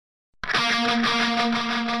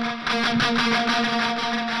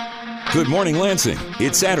Good morning, Lansing.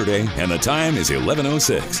 It's Saturday, and the time is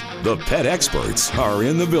 11:06. The pet experts are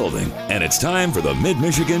in the building, and it's time for the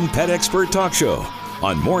Mid-Michigan Pet Expert Talk Show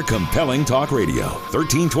on More Compelling Talk Radio,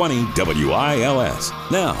 1320 WILS.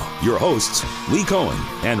 Now, your hosts, Lee Cohen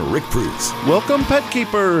and Rick Preuss. Welcome, pet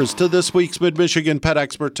keepers, to this week's Mid-Michigan Pet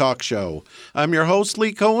Expert Talk Show. I'm your host,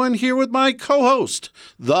 Lee Cohen, here with my co-host,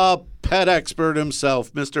 the pet expert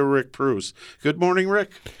himself, Mr. Rick Preuss. Good morning, Rick.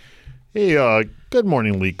 Hey, good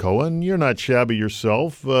morning, Lee Cohen. You're not shabby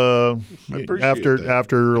yourself. After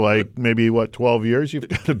like maybe 12 years, you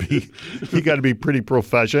got to be pretty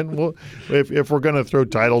proficient. Well, if we're going to throw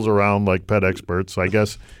titles around like pet experts, I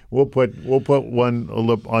guess we'll put one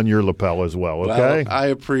on your lapel as well. Okay. Well, I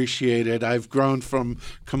appreciate it. I've grown from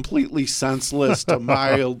completely senseless to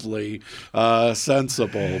mildly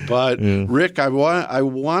sensible. But yeah. Rick, I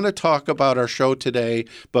want to talk about our show today.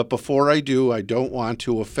 But before I do, I don't want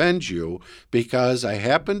to offend you because I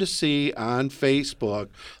happened to see on Facebook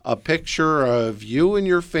a picture of you and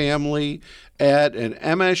your family at an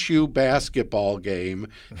MSU basketball game,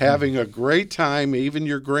 having a great time. Even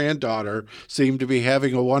your granddaughter seemed to be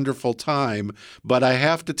having a wonderful time. But I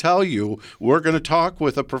have to tell you, we're going to talk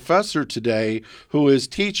with a professor today who is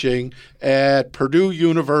teaching at Purdue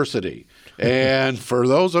University. And for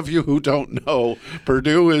those of you who don't know,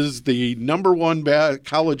 Purdue is the number one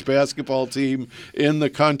college basketball team in the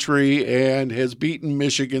country and has beaten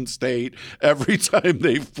Michigan State every time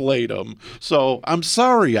they've played them. So I'm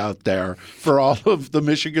sorry out there for all of the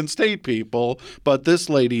Michigan State people, but this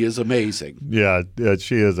lady is amazing. Yeah,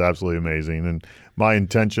 she is absolutely amazing. And my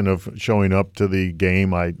intention of showing up to the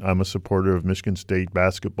game, I'm a supporter of Michigan State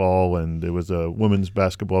basketball, and it was a women's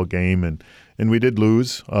basketball game, and we did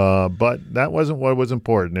lose, but that wasn't what was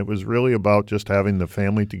important. It was really about just having the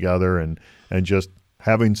family together and just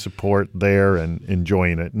having support there and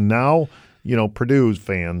enjoying it. And now, Purdue's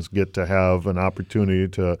fans get to have an opportunity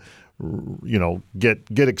to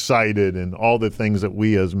get excited and all the things that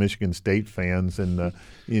we as Michigan State fans in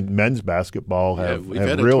men's basketball have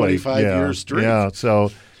had a really 25-year streak. Yeah,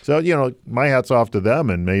 so my hat's off to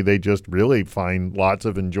them, and may they just really find lots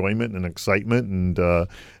of enjoyment and excitement and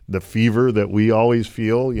the fever that we always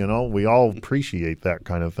feel. We all appreciate that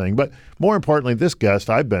kind of thing. But more importantly, this guest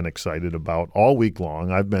I've been excited about all week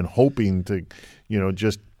long. I've been hoping to,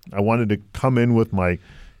 I wanted to come in with my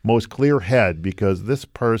most clear head because this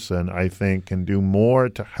person, I think, can do more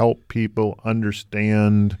to help people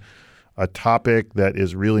understand a topic that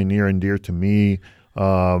is really near and dear to me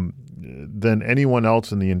than anyone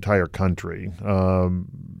else in the entire country.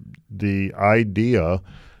 The idea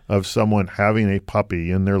of someone having a puppy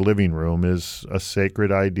in their living room is a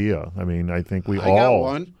sacred idea. I mean, I think I got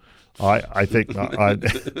one. I think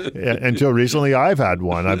until recently I've had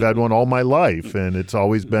one. I've had one all my life, and it's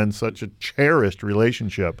always been such a cherished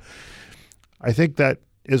relationship. I think that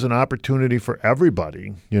is an opportunity for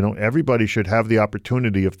everybody. Everybody should have the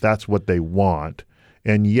opportunity if that's what they want.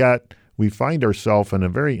 And yet we find ourselves in a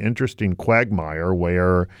very interesting quagmire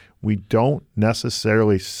where we don't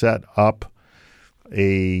necessarily set up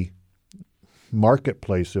a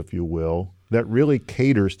marketplace, if you will, that really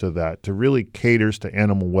caters to that, to really caters to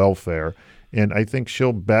animal welfare. And I think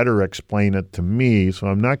she'll better explain it to me, so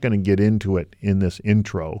I'm not going to get into it in this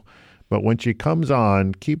intro. But when she comes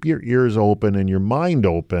on, keep your ears open and your mind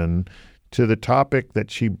open to the topic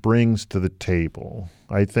that she brings to the table.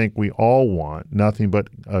 I think we all want nothing but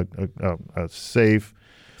a safe,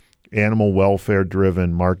 animal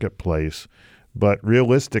welfare-driven marketplace. But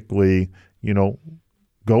realistically,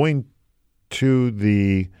 going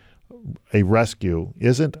to a rescue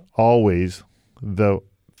isn't always the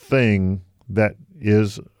thing that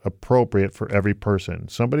is appropriate for every person.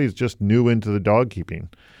 Somebody's just new into the dog keeping.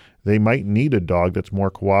 They might need a dog that's more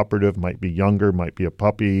cooperative, might be younger, might be a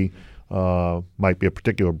puppy, might be a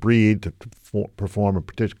particular breed to perform a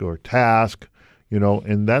particular task,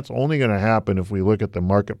 and that's only going to happen if we look at the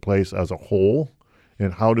marketplace as a whole.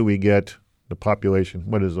 And how do we get the population?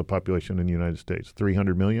 What is the population in the United States?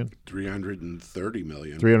 300 million? 330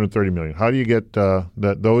 million. 330 million. How do you get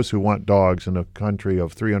those who want dogs in a country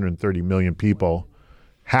of 330 million people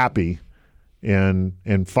happy and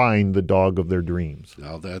find the dog of their dreams?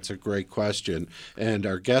 Now, that's a great question. And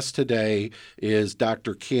our guest today is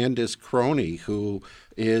Dr. Candace Croney, who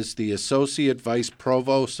is the Associate Vice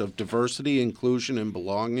Provost of Diversity, Inclusion, and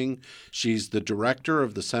Belonging. She's the Director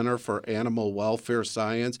of the Center for Animal Welfare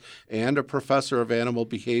Science and a Professor of Animal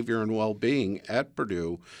Behavior and Well-Being at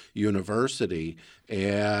Purdue University.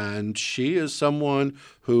 And she is someone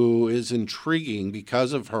who is intriguing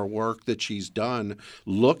because of her work that she's done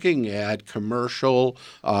looking at commercial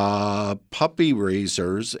puppy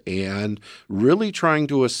raisers and really trying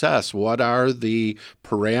to assess what are the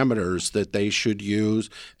parameters that they should use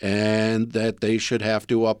and that they should have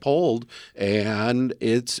to uphold. And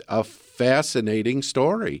it's a fascinating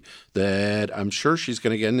story that I'm sure she's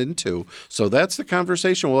going to get into. So that's the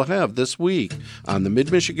conversation we'll have this week on the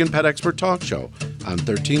Mid-Michigan Pet Expert Talk Show on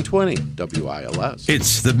 1320 WILS.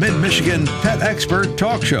 It's the Mid-Michigan Pet Expert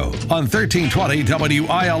Talk Show on 1320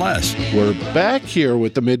 WILS. We're back here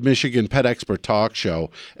with the Mid-Michigan Pet Expert Talk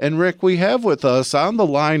Show. And Rick, we have with us on the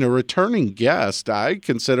line a returning guest. I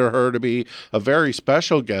consider her to be a very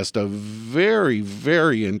special guest, a very,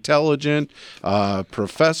 very intelligent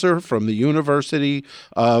professor from the University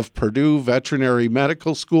of Purdue Veterinary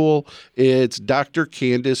Medical School. It's Dr.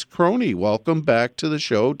 Candace Croney. Welcome back to the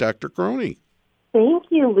show, Dr. Croney. Thank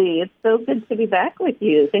you, Lee. It's so good to be back with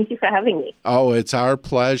you. Thank you for having me. Oh, it's our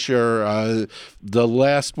pleasure. The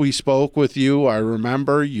last we spoke with you, I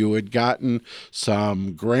remember you had gotten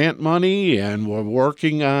some grant money and were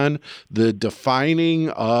working on the defining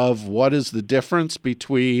of what is the difference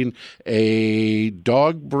between a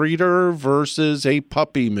dog breeder versus a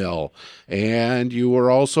puppy mill. And you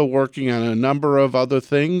were also working on a number of other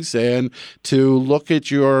things. And to look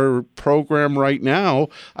at your program right now,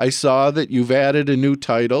 I saw that you've added a new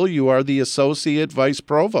title. You are the Associate Vice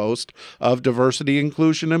Provost of Diversity,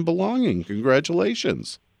 Inclusion, and Belonging.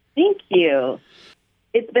 Congratulations. Thank you.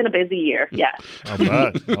 It's been a busy year, yes. I'll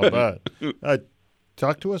bet.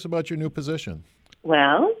 Talk to us about your new position.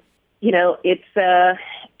 Well, it's a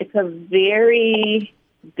very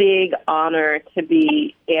big honor to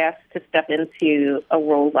be asked to step into a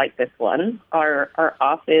role like this one. Our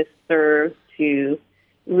office serves to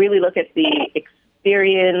really look at the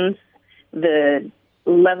experience, the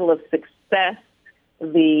level of success,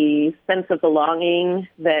 the sense of belonging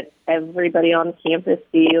that everybody on campus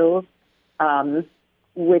feels,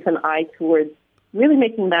 with an eye towards really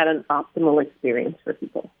making that an optimal experience for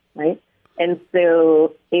people, right? And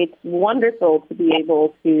so it's wonderful to be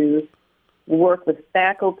able to work with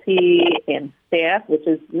faculty and staff, which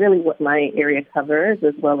is really what my area covers,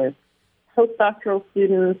 as well as postdoctoral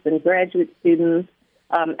students and graduate students.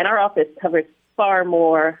 And our office covers far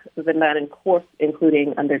more than that, in course,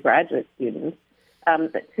 including undergraduate students,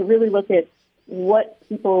 to really look at what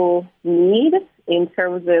people need in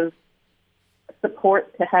terms of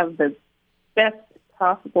support to have the best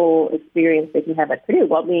possible experience they can have at Purdue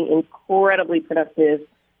while being incredibly productive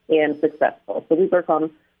and successful. So we work on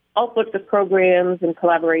all sorts of programs in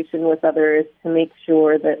collaboration with others to make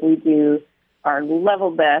sure that we do our level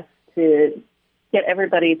best to get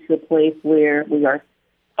everybody to a place where we are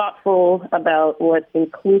thoughtful about what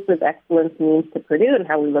inclusive excellence means to Purdue and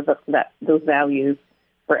how we live up to those values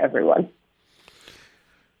for everyone.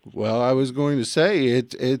 Well, I was going to say,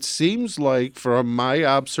 it seems like from my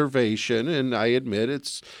observation, and I admit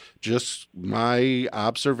it's just my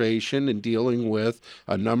observation in dealing with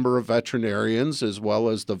a number of veterinarians as well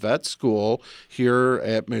as the vet school here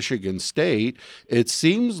at Michigan State, it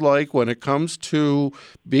seems like when it comes to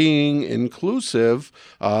being inclusive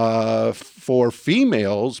for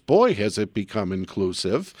females, boy, has it become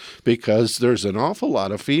inclusive, because there's an awful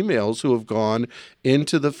lot of females who have gone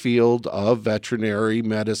into the field of veterinary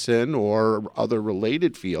medicine or other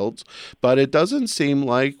related fields, but it doesn't seem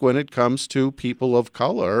like when it comes to people of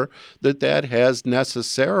color that has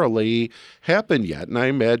necessarily happened yet. And I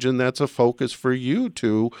imagine that's a focus for you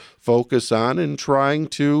to focus on and trying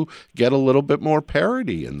to get a little bit more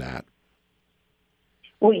parity in that.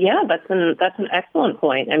 Well, yeah, that's an excellent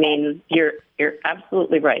point. I mean, you're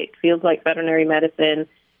absolutely right. Fields like veterinary medicine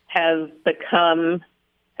have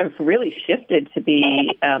really shifted to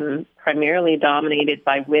be primarily dominated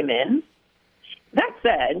by women. That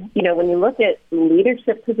said, when you look at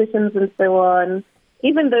leadership positions and so on,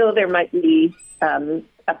 even though there might be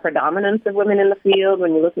a predominance of women in the field,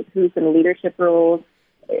 when you look at who's in leadership roles,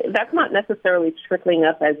 that's not necessarily trickling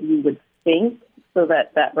up as you would think, so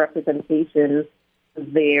that representation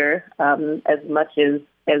is there as much as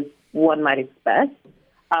one might expect.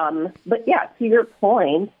 But yeah, to your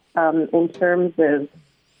point, in terms of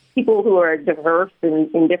people who are diverse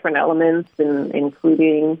in different elements,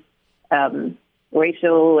 including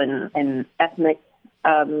racial and ethnic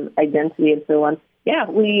identity and so on, yeah,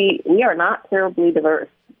 we are not terribly diverse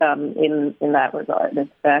in that regard.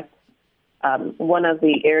 In fact, One of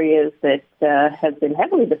the areas that has been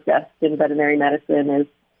heavily discussed in veterinary medicine is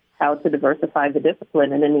how to diversify the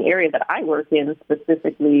discipline. And in the area that I work in,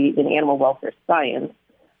 specifically in animal welfare science,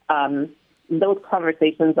 those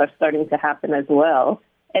conversations are starting to happen as well.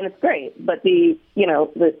 And it's great. But the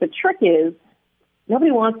trick is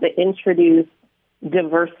nobody wants to introduce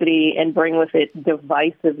diversity and bring with it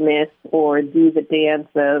divisiveness or do the dance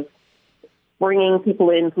of bringing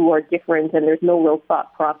people in who are different, and there's no real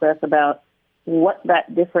thought process about what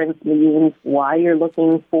that difference means, why you're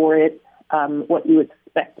looking for it, what you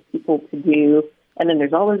expect people to do. And then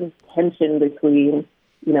there's always this tension between,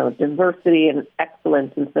 diversity and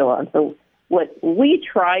excellence and so on. So what we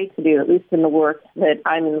try to do, at least in the work that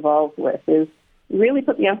I'm involved with, is really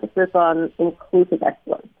put the emphasis on inclusive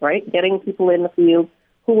excellence, right? Getting people in the field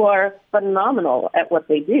who are phenomenal at what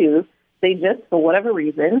they do. They just, for whatever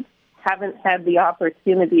reason, haven't had the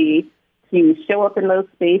opportunity to show up in those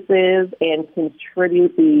spaces and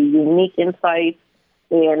contribute the unique insights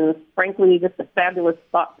and, frankly, just a fabulous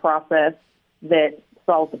thought process that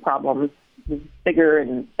solves the problems bigger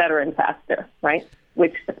and better and faster, right?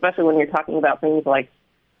 Which, especially when you're talking about things like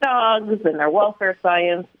dogs and their welfare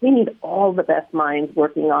science, we need all the best minds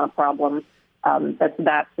working on a problem that's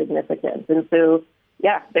that significant. And so,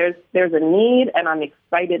 yeah, there's a need, and I'm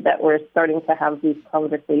excited that we're starting to have these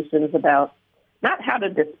conversations about not how to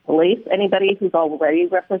displace anybody who's already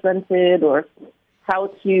represented or how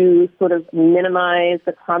to sort of minimize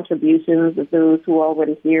the contributions of those who are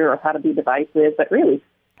already here or how to be divisive, but really,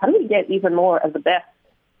 how do we get even more of the best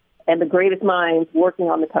and the greatest minds working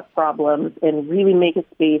on the tough problems and really make a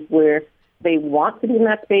space where they want to be in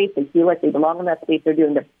that space, they feel like they belong in that space, they're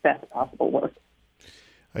doing the best possible work.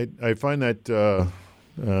 I find that,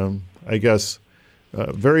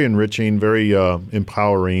 very enriching, very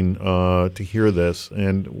empowering to hear this.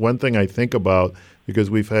 And one thing I think about, because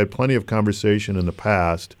we've had plenty of conversation in the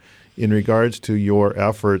past in regards to your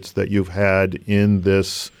efforts that you've had in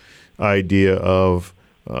this idea of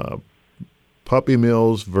puppy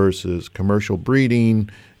mills versus commercial breeding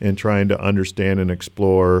and trying to understand and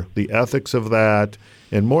explore the ethics of that,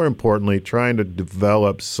 and more importantly, trying to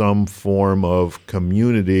develop some form of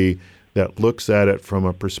community that looks at it from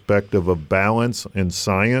a perspective of balance and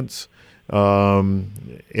science. And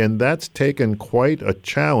that's taken quite a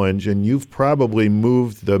challenge, and you've probably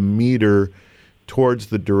moved the meter towards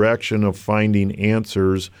the direction of finding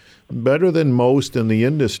answers better than most in the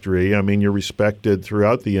industry. I mean, you're respected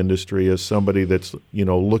throughout the industry as somebody that's,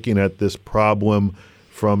 looking at this problem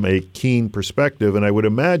from a keen perspective. And I would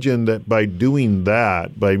imagine that by doing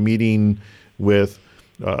that, by meeting with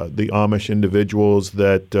the Amish individuals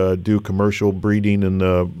that do commercial breeding in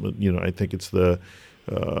the, I think it's the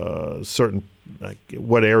certain,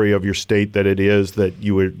 what area of your state that it is that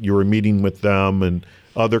you were meeting with them, and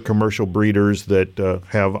other commercial breeders that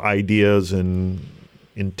have ideas and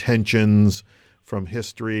intentions from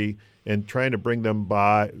history, and trying to bring them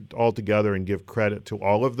all together and give credit to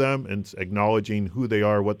all of them and acknowledging who they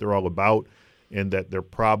are, what they're all about, and that their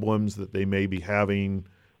problems that they may be having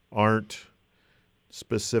aren't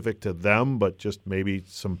specific to them, but just maybe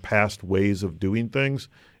some past ways of doing things,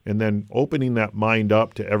 and then opening that mind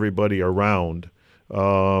up to everybody around.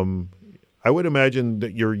 I would imagine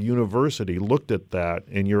that your university looked at that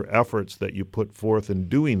and your efforts that you put forth in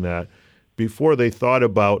doing that before they thought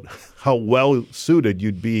about how well suited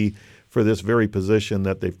you'd be for this very position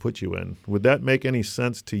that they've put you in. Would that make any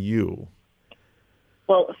sense to you?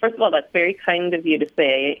 Well, first of all, that's very kind of you to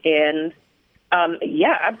say. And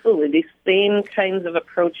yeah, absolutely. These same kinds of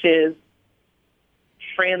approaches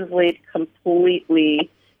translate completely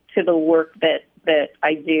to the work that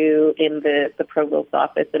I do in the provost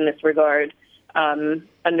office in this regard, under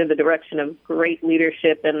the direction of great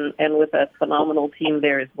leadership and with a phenomenal team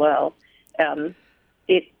there as well.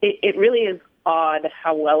 It really is odd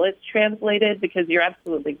how well it's translated, because you're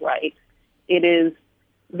absolutely right. It is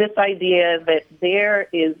this idea that there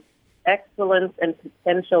is excellence and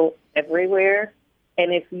potential everywhere,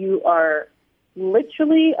 and if you are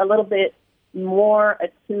literally a little bit more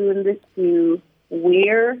attuned to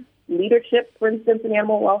where leadership, for instance, in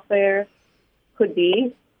animal welfare could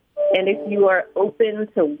be, and if you are open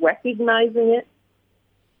to recognizing it,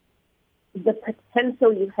 the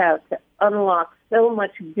potential you have to unlock so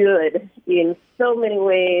much good in so many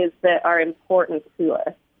ways that are important to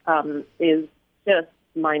us is just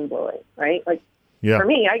mind-blowing, right? Like, yeah. For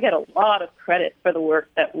me, I get a lot of credit for the work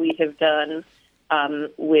that we have done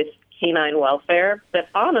with canine welfare, but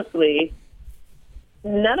honestly,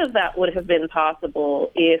 none of that would have been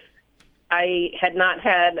possible if I had not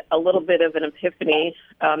had a little bit of an epiphany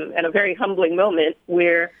and a very humbling moment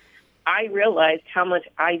where I realized how much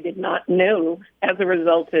I did not know as a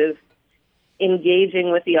result of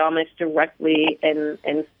engaging with the Amish directly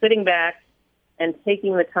and sitting back and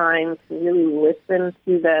taking the time to really listen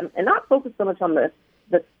to them and not focus so much on the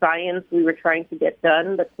science we were trying to get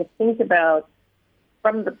done, but to think about,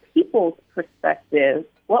 from the people's perspective,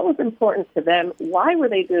 what was important to them, why were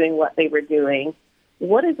they doing what they were doing,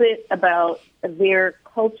 what is it about their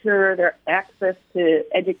culture, their access to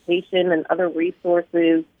education and other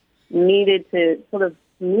resources needed to sort of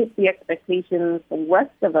meet the expectations the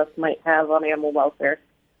rest of us might have on animal welfare.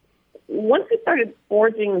 Once we started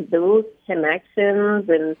forging those connections,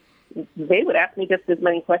 and they would ask me just as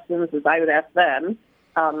many questions as I would ask them,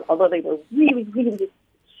 although they were really, really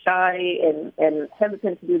shy and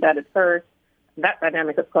hesitant to do that at first. That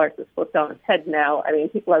dynamic, of course, is flipped on its head now. I mean,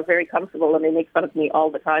 people are very comfortable and they make fun of me all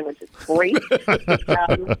the time, which is great.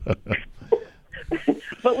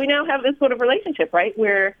 But we now have this sort of relationship, right,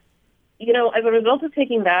 where, you know, as a result of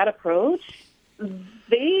taking that approach,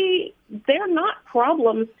 they're not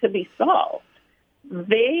problems to be solved.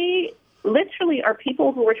 They literally are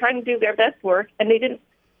people who were trying to do their best work, and they didn't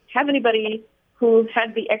have anybody who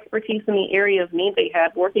had the expertise in the area of need they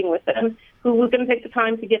had working with them, who was going to take the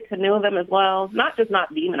time to get to know them as well, not just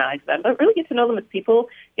not demonize them, but really get to know them as people,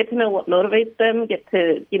 get to know what motivates them, get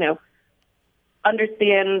to, you know,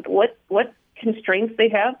 understand what constraints they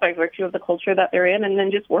have by virtue of the culture that they're in, and then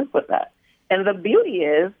just work with that. And the beauty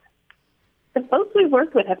is, the folks we've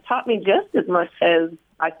worked with have taught me just as much as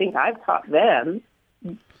I think I've taught them.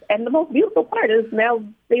 And the most beautiful part is now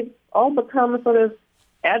they've all become sort of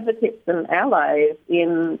advocates and allies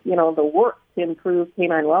in, you know, the work to improve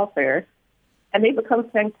canine welfare. And they become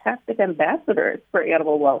fantastic ambassadors for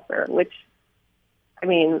animal welfare, which, I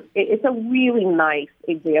mean, it's a really nice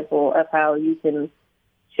example of how you can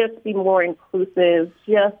just be more inclusive,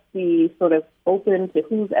 just be sort of open to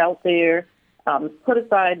who's out there, put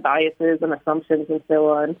aside biases and assumptions and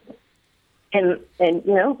so on. And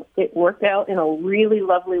you know, it worked out in a really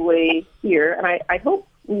lovely way here. And I hope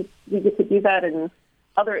we get to do that in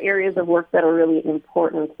other areas of work that are really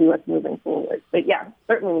important to us moving forward. But yeah,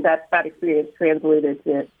 certainly that experience translated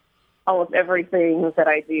to almost everything that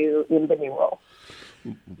I do in the new role.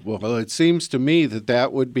 Well, it seems to me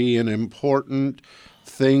that would be an important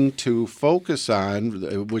thing to focus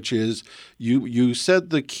on, which is you said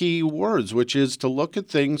the key words, which is to look at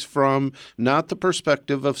things from not the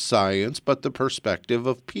perspective of science, but the perspective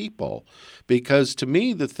of people. Because to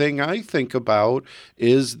me, the thing I think about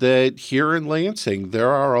is that here in Lansing, there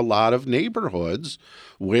are a lot of neighborhoods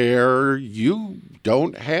where you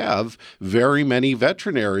don't have very many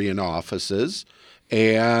veterinarian offices,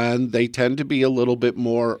 and they tend to be a little bit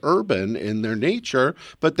more urban in their nature.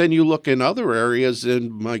 But then you look in other areas,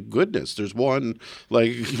 and my goodness, there's one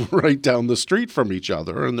like right down the street from each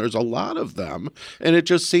other, and there's a lot of them. And it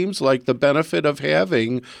just seems like the benefit of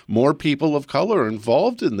having more people of color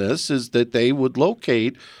involved in this is that they would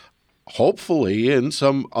locate hopefully in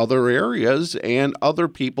some other areas, and other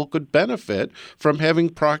people could benefit from having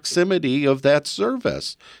proximity of that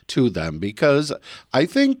service to them. Because I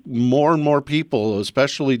think more and more people,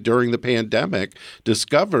 especially during the pandemic,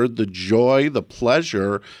 discovered the joy, the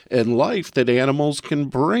pleasure in life that animals can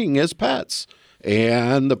bring as pets.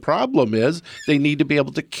 And the problem is they need to be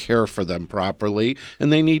able to care for them properly,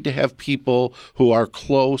 and they need to have people who are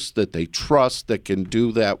close, that they trust, that can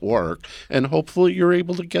do that work. And hopefully you're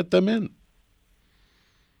able to get them in.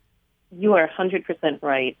 You are 100%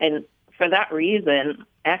 right. And for that reason,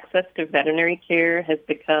 access to veterinary care has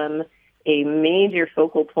become a major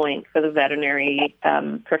focal point for the veterinary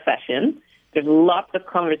profession. There's lots of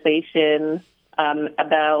conversation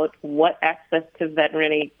about what access to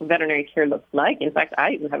veterinary care looks like. In fact,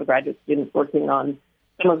 I even have a graduate student working on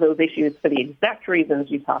some of those issues for the exact reasons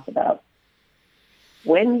you talk about.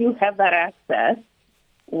 When you have that access,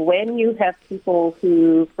 when you have people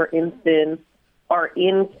who, for instance, are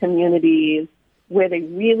in communities where they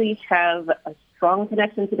really have a strong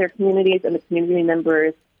connection to their communities, and the community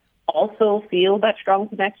members also feel that strong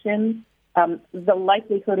connection, the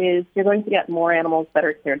likelihood is you're going to get more animals that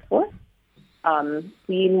are cared for,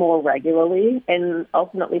 seen more regularly, and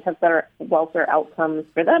ultimately have better welfare outcomes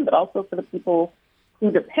for them, but also for the people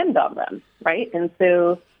who depend on them, right? And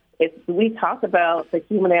so if we talk about the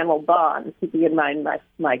human-animal bond, keeping in mind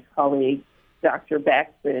my colleague, Dr.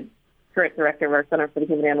 Beck, the current director of our Center for the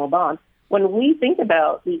Human-Animal Bond, when we think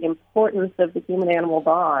about the importance of the human-animal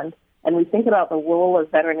bond, and we think about the role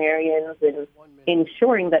of veterinarians in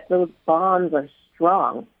ensuring that those bonds are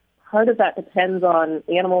strong, part of that depends on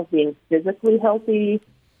animals being physically healthy,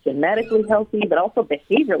 genetically healthy, but also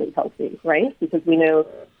behaviorally healthy, right? Because we know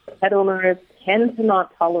pet owners tend to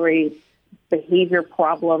not tolerate behavior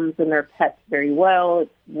problems in their pets very well.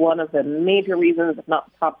 It's one of the major reasons, if not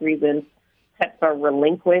the top reasons, pets are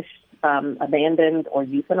relinquished, abandoned, or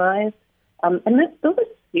euthanized. Those are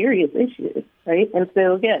serious issues, right? And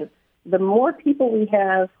so, again, the more people we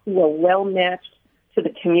have who are well-matched to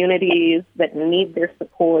the communities that need their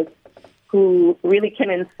support, who really can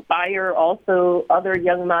inspire also other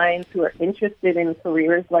young minds who are interested in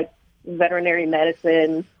careers like veterinary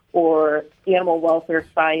medicine or animal welfare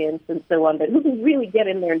science and so on, but who can really get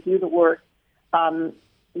in there and do the work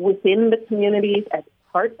within the communities, as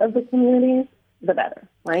part of the communities, the better,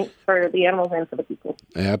 right, for the animals and for the people.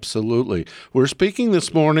 Absolutely. We're speaking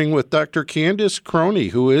this morning with Dr. Candace Croney,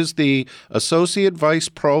 who is the Associate Vice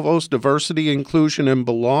Provost, Diversity, Inclusion, and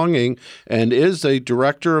Belonging, and is a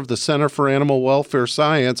Director of the Center for Animal Welfare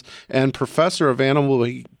Science and Professor of Animal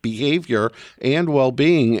Behavior and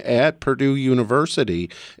Well-Being at Purdue University.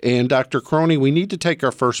 And Dr. Croney, we need to take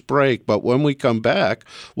our first break, but when we come back,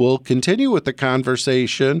 we'll continue with the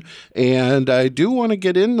conversation, and I do want to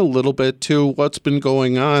get in a little bit to what's been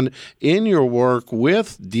going on in your work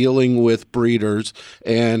with dealing with breeders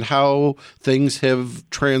and how things have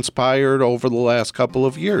transpired over the last couple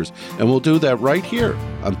of years. And we'll do that right here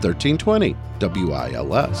on 1320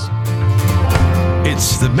 WILS.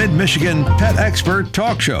 It's the Mid-Michigan Pet Expert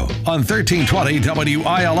Talk Show on 1320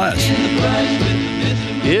 WILS.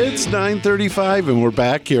 It's 9:35, and we're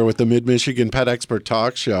back here with the Mid-Michigan Pet Expert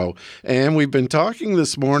Talk Show. And we've been talking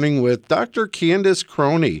this morning with Dr. Candace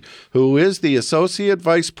Croney, who is the Associate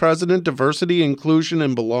Vice President, Diversity, Inclusion,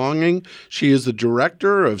 and Belonging. She is the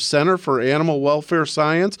Director of Center for Animal Welfare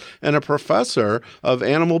Science and a Professor of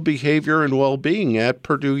Animal Behavior and Well-Being at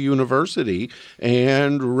Purdue University.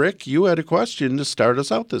 And Rick, you had a question to start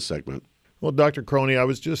us out this segment. Well, Dr. Croney, I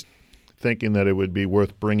was just thinking that it would be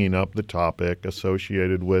worth bringing up the topic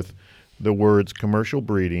associated with the words commercial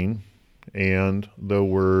breeding and the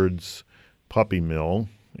words puppy mill.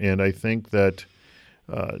 And I think that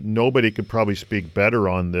nobody could probably speak better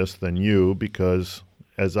on this than you, because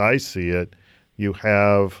as I see it, you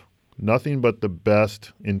have nothing but the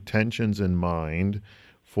best intentions in mind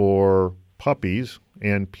for puppies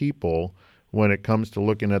and people when it comes to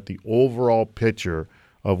looking at the overall picture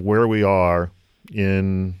of where we are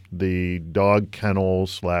in the dog kennel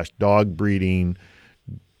 / dog breeding,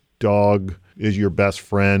 dog is your best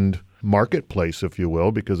friend marketplace, if you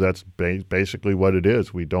will, because that's basically what it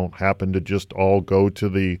is. We don't happen to just all go to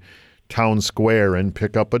the town square and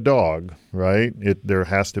pick up a dog, right? There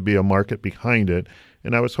has to be a market behind it.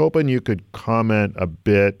 And I was hoping you could comment a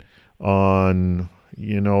bit on,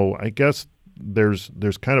 I guess there's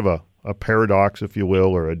kind of a paradox, if you will,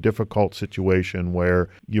 or a difficult situation where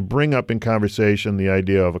you bring up in conversation the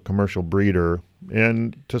idea of a commercial breeder,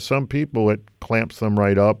 and to some people it clamps them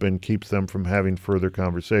right up and keeps them from having further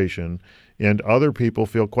conversation. And other people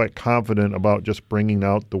feel quite confident about just bringing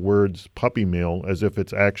out the words puppy mill as if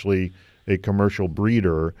it's actually a commercial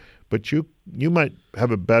breeder. But you might have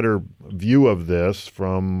a better view of this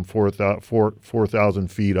from 4,000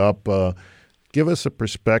 feet up. Give us a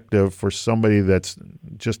perspective for somebody that's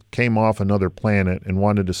just came off another planet and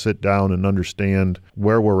wanted to sit down and understand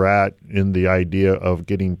where we're at in the idea of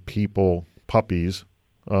getting people puppies.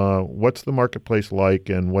 What's the marketplace like,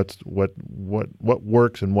 and what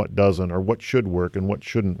works and what doesn't, or what should work and what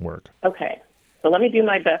shouldn't work? Okay, so let me do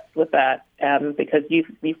my best with that, because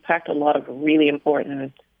you've packed a lot of really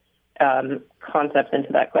important concepts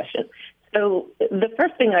into that question. So the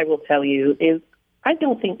first thing I will tell you is I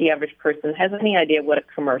don't think the average person has any idea what a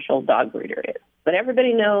commercial dog breeder is. But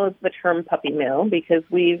everybody knows the term puppy mill because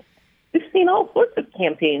we've seen all sorts of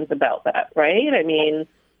campaigns about that, right? I mean,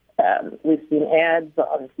 we've seen ads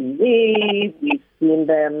on TV, we've seen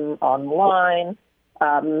them online,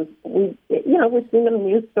 we've seen them in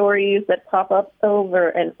news stories that pop up over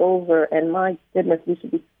and over. And my goodness, we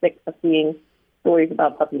should be sick of seeing stories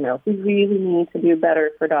about puppy mills. We really need to do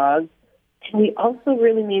better for dogs. And we also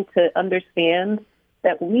really need to understand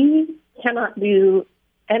that we cannot do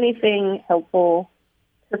anything helpful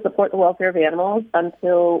to support the welfare of animals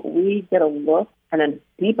until we get a look and a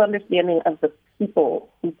deep understanding of the people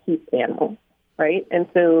who keep animals, right? And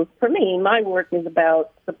so for me, my work is about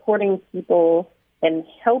supporting people and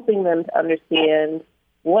helping them to understand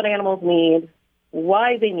what animals need,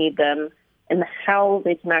 why they need them, and how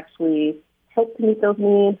they can actually help to meet those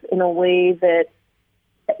needs in a way that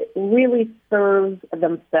really serves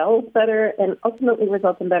themselves better and ultimately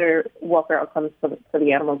results in better welfare outcomes for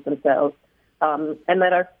the animals themselves, and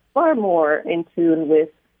that are far more in tune with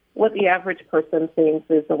what the average person thinks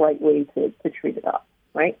is the right way to treat a dog.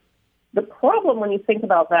 right? The problem when you think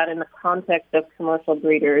about that in the context of commercial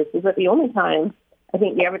breeders is that the only time I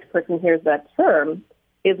think the average person hears that term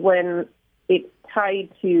is when it's tied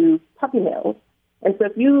to puppy mills. And so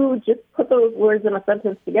if you just put those words in a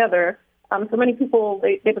sentence together, for many people,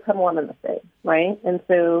 they become one and the same, right? And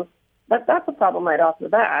so that's a problem right off the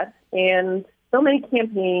bat. And so many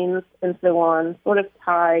campaigns and so on sort of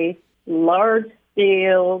tie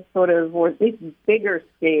large-scale or at least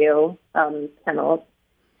bigger-scale kennels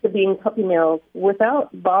to being puppy mills without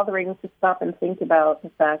bothering to stop and think about the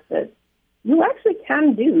fact that you actually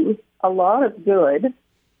can do a lot of good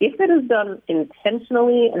if it is done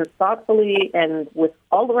intentionally and thoughtfully and with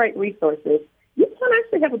all the right resources. You can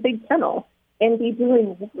actually have a big kennel and be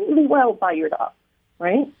doing really well by your dog,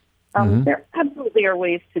 right? There absolutely are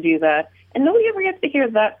ways to do that. And nobody ever gets to hear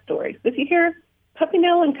that story. So if you hear puppy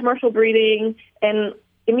mill and commercial breeding, and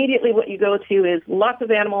immediately what you go to is lots of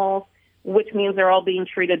animals, which means they're all being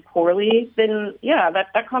treated poorly, then, yeah,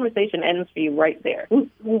 that conversation ends for you right there. Who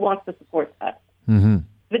wants to support that? Mm-hmm.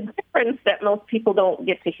 The difference that most people don't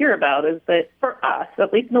get to hear about is that for us,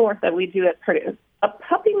 at least in the work that we do at Purdue, a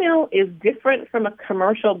puppy mill is different from a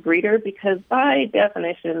commercial breeder because, by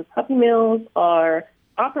definition, puppy mills are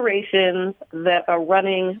operations that are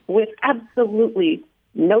running with absolutely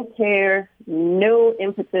no care, no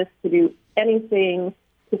impetus to do anything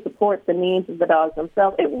to support the needs of the dogs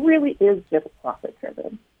themselves. It really is just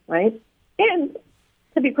profit-driven, right? And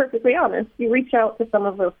to be perfectly honest, you reach out to some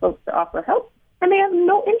of those folks to offer help, and they have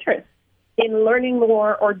no interest in learning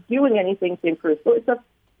more or doing anything to improve. So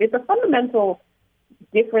it's a fundamental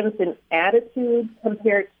difference in attitude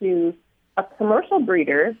compared to a commercial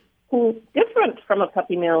breeder who's different from a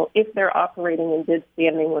puppy mill if they're operating in good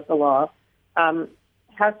standing with the law,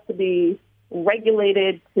 has to be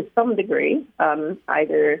regulated to some degree,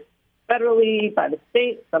 either federally, by the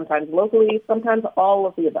state, sometimes locally, sometimes all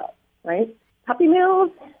of the above, right? Puppy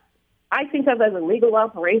mills, I think of as illegal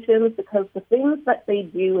operations because the things that they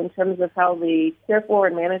do in terms of how they care for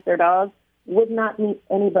and manage their dogs would not meet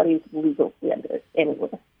anybody's legal standards anyway,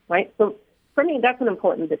 right? So for me, that's an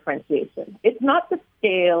important differentiation. It's not the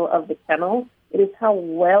scale of the kennel. It is how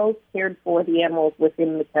well cared for the animals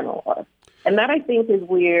within the kennel are. And that, I think, is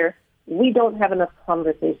where we don't have enough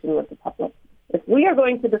conversation with the public. If we are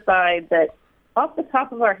going to decide that off the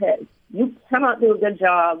top of our heads, you cannot do a good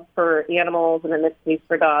job for animals, and in this case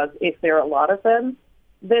for dogs, if there are a lot of them,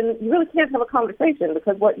 then you really can't have a conversation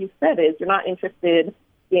because what you said is you're not interested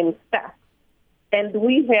in facts. And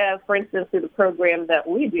we have, for instance, through the program that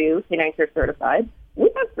we do, Canine Care Certified,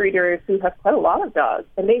 we have breeders who have quite a lot of dogs,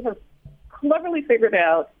 and they have cleverly figured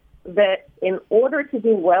out that in order to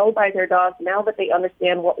do well by their dogs, now that they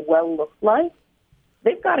understand what well looks like,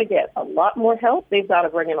 they've got to get a lot more help. They've got to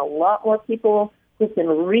bring in a lot more people who can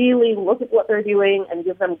really look at what they're doing and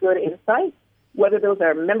give them good insight, whether those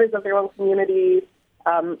are members of their own communities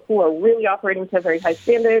who are really operating to a very high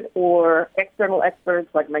standard or external experts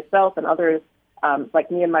like myself and others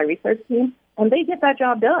like me and my research team, and they get that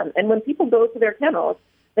job done. And when people go to their kennels,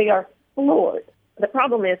 they are floored. The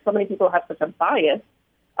problem is so many people have such a bias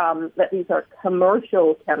that these are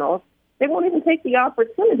commercial kennels. They won't even take the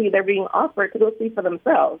opportunity they're being offered to go see for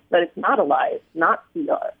themselves that it's not a lie, it's not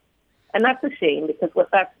PR. And that's a shame because what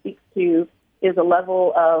that speaks to is a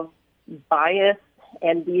level of bias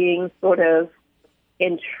and being sort of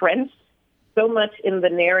entrenched so much in the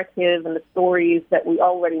narrative and the stories that we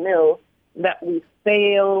already know that we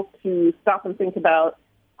fail to stop and think about,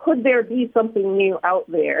 could there be something new out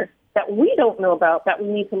there that we don't know about that we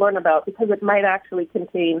need to learn about because it might actually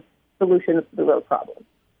contain solutions to the real problem.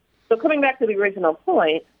 So coming back to the original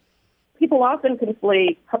point, people often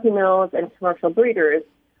conflate puppy mills and commercial breeders.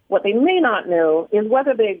 What they may not know is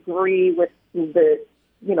whether they agree with the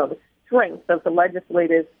strength of the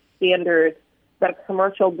legislative standards that a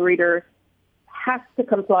commercial breeder has to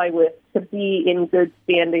comply with to be in good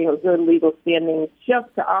standing or good legal standing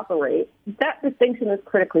just to operate. That distinction is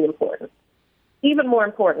critically important. Even more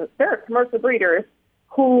important, there are commercial breeders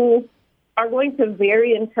who are going to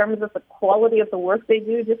vary in terms of the quality of the work they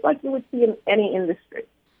do, just like you would see in any industry.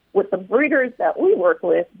 With the breeders that we work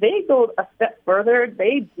with, they go a step further.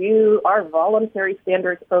 They do our voluntary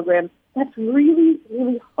standards program. That's really,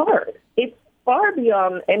 really hard. It's far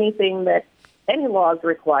beyond anything that any laws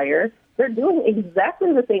require. They're doing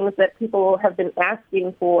exactly the things that people have been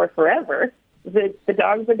asking for forever. The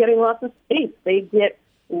dogs are getting lots of space. They get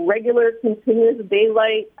regular, continuous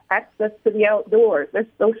daylight access to the outdoors. They're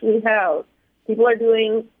socially housed. People are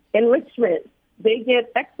doing enrichment. They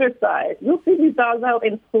get exercise. You'll see these dogs out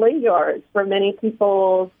in play yards for many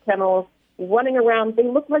people's kennels, running around. They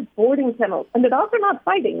look like boarding kennels. And the dogs are not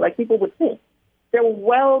fighting like people would think. They're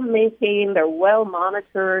well maintained. They're well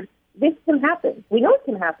monitored. This can happen. We know it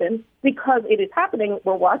can happen because it is happening.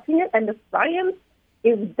 We're watching it, and the science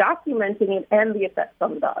is documenting it and the effects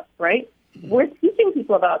on the dogs, right? We're teaching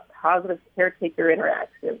people about positive caretaker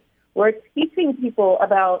interaction. We're teaching people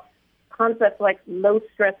about concepts like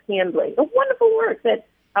low-stress handling, the wonderful work that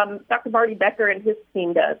Dr. Marty Becker and his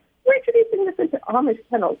team does. We're introducing this into Amish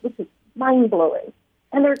kennels, which is mind-blowing,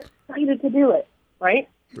 and they're excited to do it, right?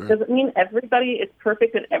 Does it mean everybody is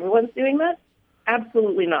perfect and everyone's doing that?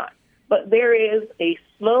 Absolutely not. But there is a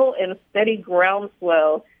slow and steady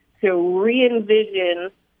groundswell to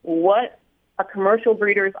re-envision what a commercial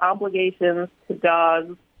breeder's obligations to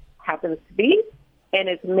dogs happens to be, and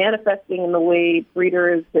it's manifesting in the way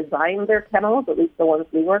breeders design their kennels, at least the ones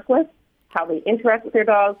we work with, how they interact with their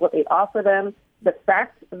dogs, what they offer them, the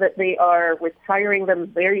fact that they are retiring them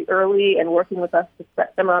very early and working with us to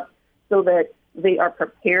set them up so that they are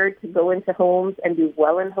prepared to go into homes and do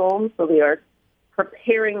well in homes. So they are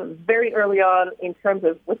preparing very early on in terms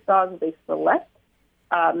of which dogs they select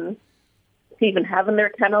to even have in their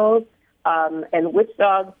kennels, and which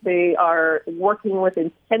dogs they are working with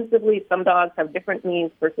intensively. Some dogs have different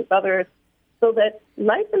needs versus others, so that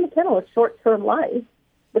life in the kennel is short-term life,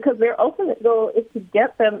 because their ultimate goal is to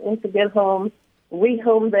get them into good homes,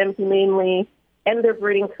 rehome them humanely, end their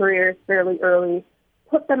breeding careers fairly early,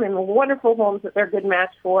 put them in wonderful homes that they're a good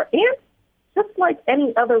match for, and just like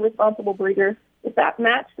any other responsible breeder, if that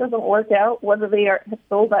match doesn't work out, whether they have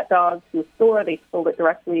sold that dog to a store, they sold it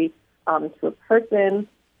directly to a person,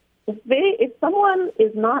 if someone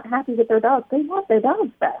is not happy with their dog, they want their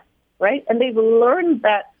dogs back, right? And they've learned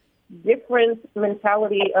that different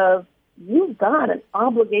mentality of you've got an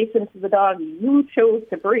obligation to the dog you chose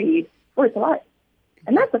to breed for its life.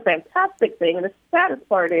 And that's a fantastic thing. And the saddest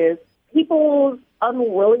part is people's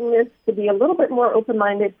unwillingness to be a little bit more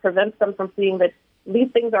open-minded prevents them from seeing that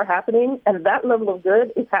these things are happening, and that level of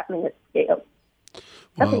good is happening at scale.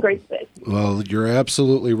 That's a great thing. Well, you're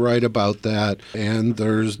absolutely right about that. And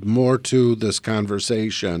there's more to this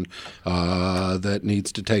conversation that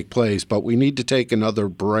needs to take place. But we need to take another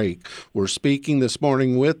break. We're speaking this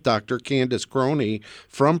morning with Dr. Candace Croney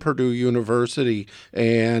from Purdue University.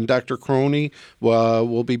 And Dr. Croney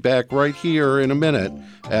will be back right here in a minute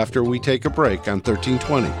after we take a break on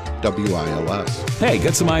 1320 WILS. Hey,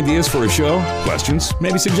 got some ideas for a show? Questions?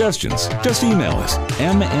 Maybe suggestions? Just email us,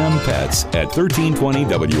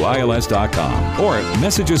 mmpets@1320wils.com, or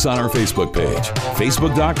message us on our Facebook page,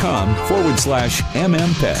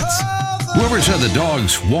 facebook.com/mmpets. Whoever said the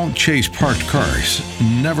dogs won't chase parked cars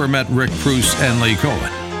never met Rick Preuss and Lee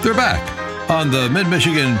Cohen. They're back on the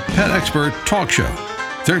Mid-Michigan Pet Expert Talk Show.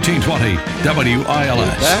 1320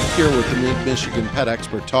 WILS. Back here with the Mid-Michigan Pet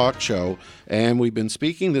Expert Talk Show, and we've been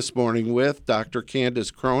speaking this morning with Dr.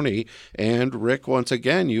 Candace Croney. And Rick, once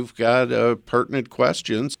again, you've got pertinent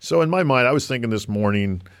questions. So in my mind, I was thinking this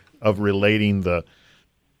morning of relating the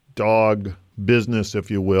dog business,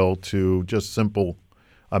 if you will, to just simple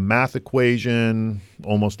a math equation,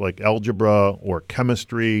 almost like algebra or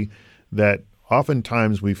chemistry, that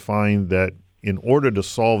oftentimes we find that in order to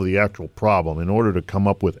solve the actual problem, in order to come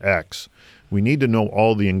up with X, we need to know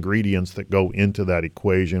all the ingredients that go into that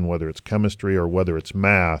equation, whether it's chemistry or whether it's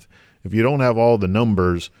math. If you don't have all the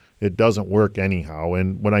numbers, it doesn't work anyhow.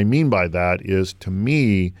 And what I mean by that is, to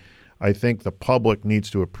me, I think the public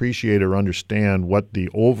needs to appreciate or understand what the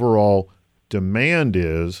overall demand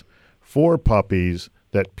is for puppies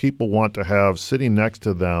that people want to have sitting next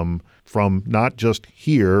to them, from not just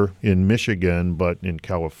here in Michigan, but in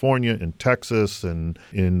California, in Texas, and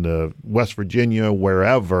in West Virginia,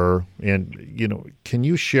 wherever. And, can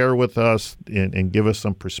you share with us and give us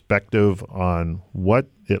some perspective on what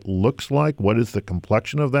it looks like? What is the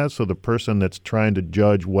complexion of that? So the person that's trying to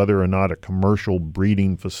judge whether or not a commercial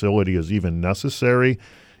breeding facility is even necessary,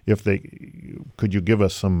 could you give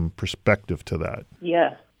us some perspective to that?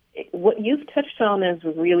 Yeah. What you've touched on is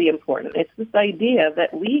really important. It's this idea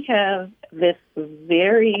that we have this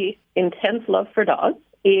very intense love for dogs,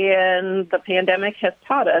 and the pandemic has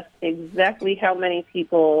taught us exactly how many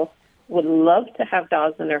people would love to have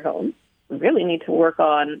dogs in their homes. We really need to work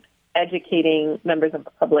on educating members of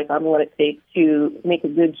the public on what it takes to make a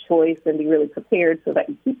good choice and be really prepared so that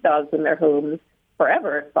you keep dogs in their homes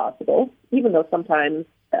forever if possible, even though sometimes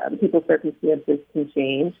people's circumstances can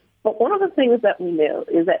change. But one of the things that we know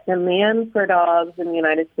is that demand for dogs in the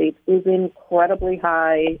United States is incredibly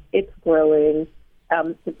high. It's growing.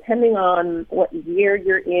 Depending on what year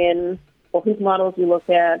you're in or whose models you look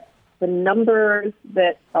at, the numbers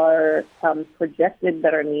that are projected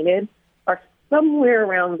that are needed are somewhere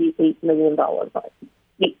around the $8 million mark.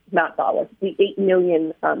 The $8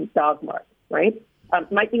 million dog mark. right?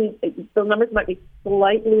 Those numbers might be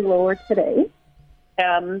slightly lower today.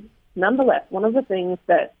 Nonetheless, one of the things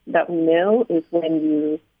that we know is when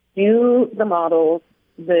you do the models,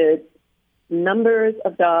 the numbers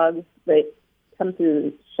of dogs that come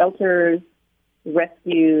through shelters,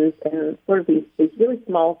 rescues, and sort of these really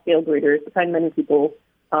small-scale breeders, the kind many people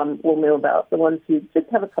will know about, the ones who just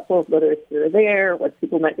have a couple of litters here or there, what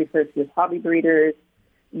people might refer to as hobby breeders,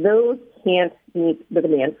 those can't meet the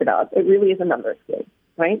demand for dogs. It really is a numbers game,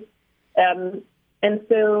 right? And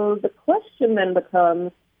so the question then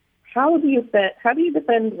becomes, how do you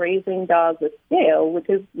defend raising dogs at scale, which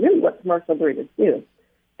is really what commercial breeders do?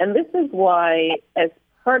 And this is why, as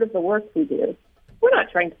part of the work we do, we're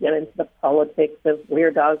not trying to get into the politics of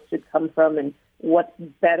where dogs should come from and what's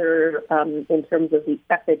better in terms of the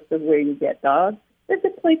ethics of where you get dogs. There's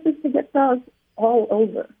just places to get dogs all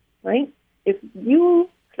over, right? If you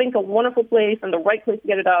think a wonderful place and the right place to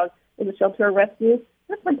get a dog is a shelter or rescue,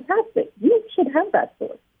 that's fantastic. You should have that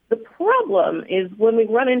source. The problem is when we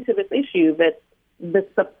run into this issue that the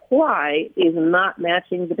supply is not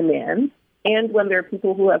matching the demand, and when there are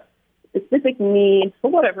people who have specific needs,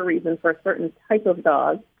 for whatever reason, for a certain type of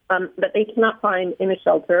dog that they cannot find in a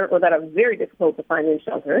shelter or that are very difficult to find in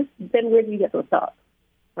shelters, then where do you get those dogs,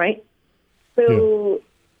 right? So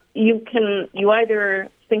you either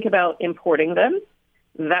think about importing them.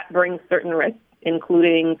 That brings certain risks,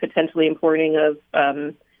 including potentially importing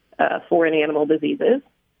of foreign animal diseases.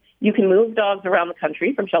 You can move dogs around the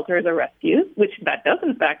country from shelters or rescues, which that does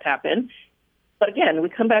in fact happen. But again, we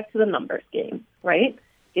come back to the numbers game, right?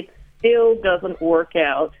 It still doesn't work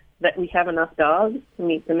out that we have enough dogs to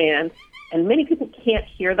meet demand. And many people can't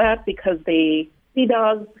hear that because they see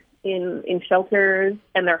dogs in shelters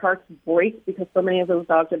and their hearts break because so many of those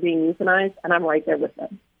dogs are being euthanized, and I'm right there with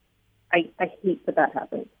them. I hate that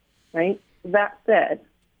happens, right? That said,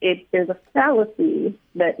 there's a fallacy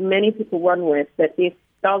that many people run with that if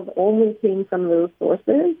dogs only came from those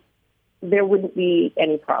sources, there wouldn't be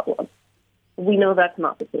any problem. We know that's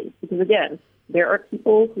not the case because, again, there are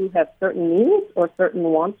people who have certain needs or certain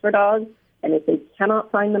wants for dogs, and if they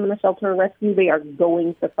cannot find them in a shelter or rescue, they are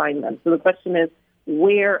going to find them. So the question is,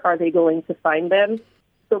 where are they going to find them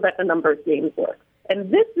so that the numbers games work?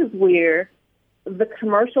 And this is where the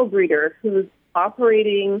commercial breeder who's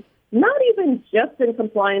operating not even just in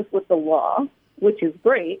compliance with the law, which is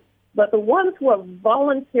great, but the ones who are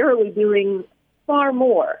voluntarily doing far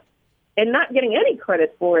more and not getting any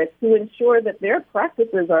credit for it to ensure that their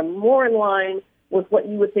practices are more in line with what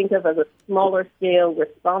you would think of as a smaller scale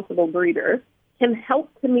responsible breeder can help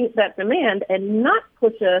to meet that demand and not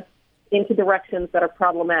push us into directions that are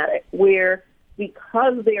problematic, where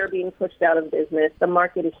because they are being pushed out of business, the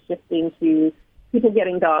market is shifting to people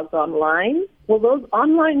getting dogs online. Well, those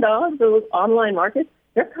online dogs, those online markets,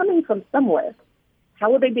 they're coming from somewhere.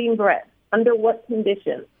 How are they being bred? Under what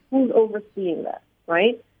conditions? Who's overseeing that,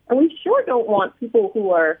 right? And we sure don't want people who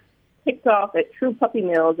are kicked off at true puppy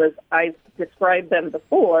mills, as I've described them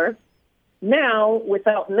before, now,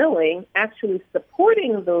 without knowing, actually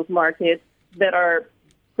supporting those markets that are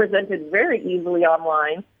presented very easily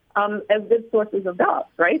online as good sources of dogs,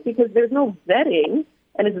 right? Because there's no vetting,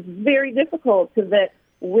 and it's very difficult to vet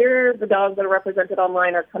where the dogs that are represented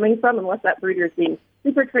online are coming from unless that breeder is being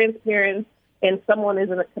super transparent and someone is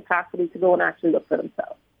in a capacity to go and actually look for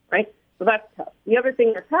themselves, right? So that's tough. The other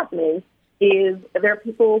thing that's happening is there are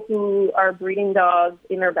people who are breeding dogs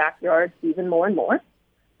in their backyards even more and more.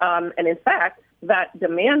 And in fact, that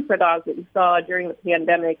demand for dogs that we saw during the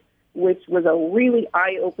pandemic, which was a really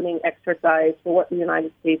eye-opening exercise for what the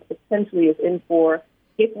United States essentially is in for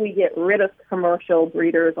if we get rid of commercial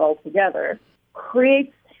breeders altogether,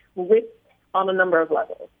 creates risk on a number of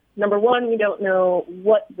levels. Number one, we don't know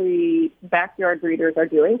what the backyard breeders are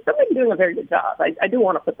doing. Some are doing a very good job. I do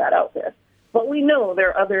want to put that out there. But we know there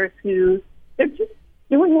are others who they're just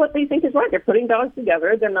doing what they think is right. They're putting dogs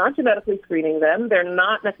together. They're not genetically screening them. They're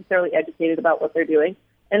not necessarily educated about what they're doing.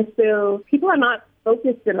 And so people are not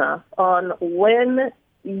focused enough on when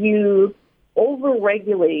you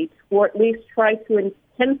over-regulate or at least try to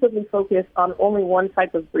intensively focus on only one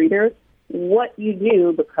type of breeder, what you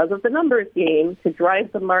do because of the numbers game to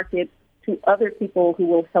drive the market to other people who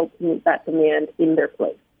will help meet that demand in their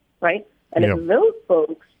place, right? And if those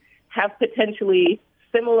folks have potentially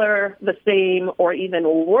similar, the same, or even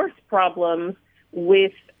worse problems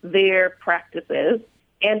with their practices,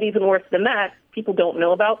 and even worse than that, people don't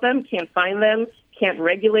know about them, can't find them, can't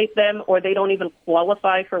regulate them, or they don't even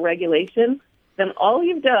qualify for regulation, then all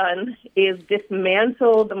you've done is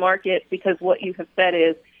dismantle the market because what you have said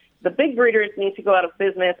is the big breeders need to go out of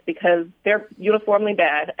business because they're uniformly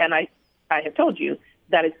bad. And I have told you,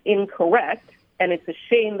 that is incorrect, and it's a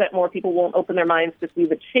shame that more people won't open their minds to see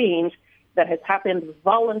the change that has happened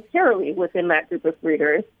voluntarily within that group of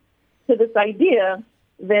breeders, to this idea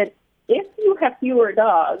that if you have fewer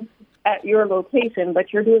dogs at your location,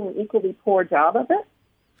 but you're doing an equally poor job of it,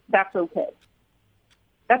 that's okay.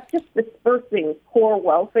 That's just dispersing poor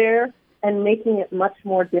welfare and making it much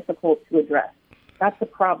more difficult to address. That's a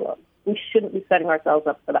problem. We shouldn't be setting ourselves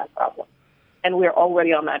up for that problem, and we're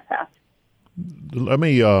already on that path. Let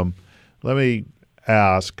me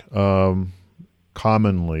ask.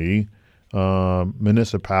 Commonly,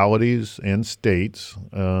 municipalities and states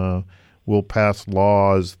will pass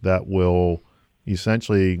laws that will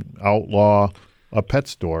essentially outlaw a pet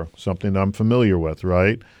store, something I'm familiar with,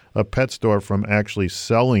 right? A pet store from actually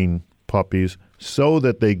selling puppies so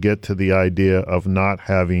that they get to the idea of not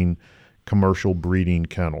having commercial breeding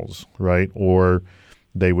kennels, right? Or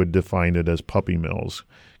they would define it as puppy mills.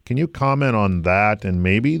 Can you comment on that? And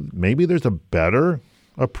maybe there's a better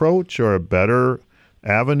approach or a better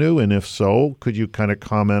avenue? And if so, could you kind of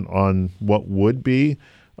comment on what would be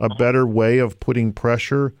a better way of putting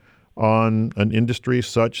pressure on an industry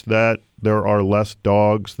such that there are less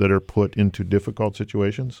dogs that are put into difficult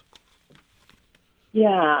situations?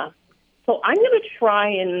 Yeah. So I'm going to try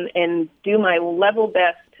and do my level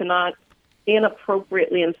best to not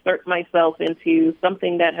inappropriately insert myself into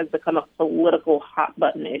something that has become a political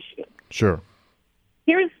hot-button issue. Sure.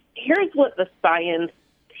 Here's what the science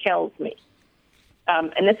tells me.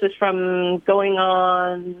 And this is from going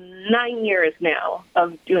on 9 years now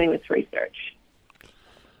of doing this research.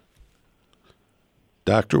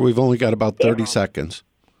 Doctor, we've only got about 30 seconds.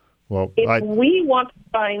 Well, if we want to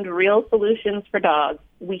find real solutions for dogs,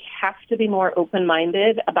 we have to be more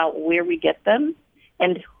open-minded about where we get them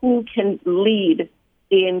and who can lead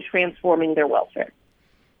in transforming their welfare.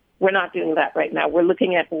 We're not doing that right now. We're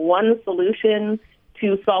looking at one solution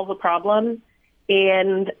to solve a problem,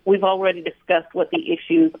 and we've already discussed what the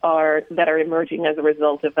issues are that are emerging as a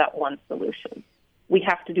result of that one solution. We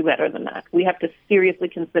have to do better than that. We have to seriously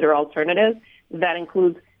consider alternatives. That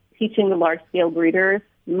includes teaching the large-scale breeders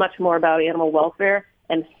much more about animal welfare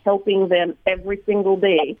and helping them every single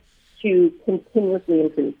day to continuously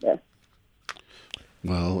improve this.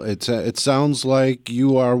 Well, it sounds like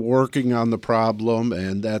you are working on the problem,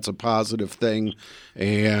 and that's a positive thing.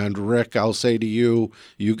 And Rick, I'll say to you,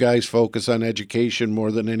 you guys focus on education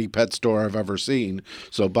more than any pet store I've ever seen.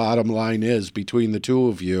 So bottom line is, between the two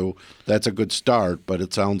of you, that's a good start, but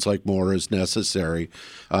it sounds like more is necessary.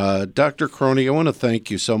 Dr. Croney, I want to thank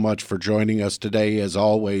you so much for joining us today. As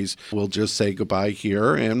always, we'll just say goodbye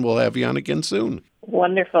here, and we'll have you on again soon.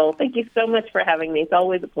 Wonderful. Thank you so much for having me. It's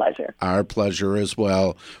always a pleasure. Our pleasure as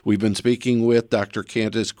well. We've been speaking with Dr.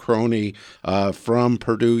 Candace Croney from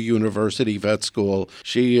Purdue University Vet School.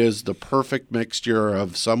 She is the perfect mixture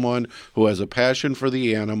of someone who has a passion for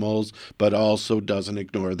the animals, but also doesn't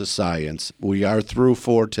ignore the science. We are through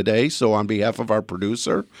for today, so on behalf of our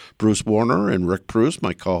producer, Bruce Warner, and Rick Preuss,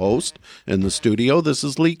 my co-host in the studio, this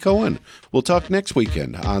is Lee Cohen. We'll talk next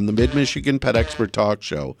weekend on the Mid-Michigan Pet Expert Talk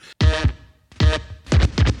Show.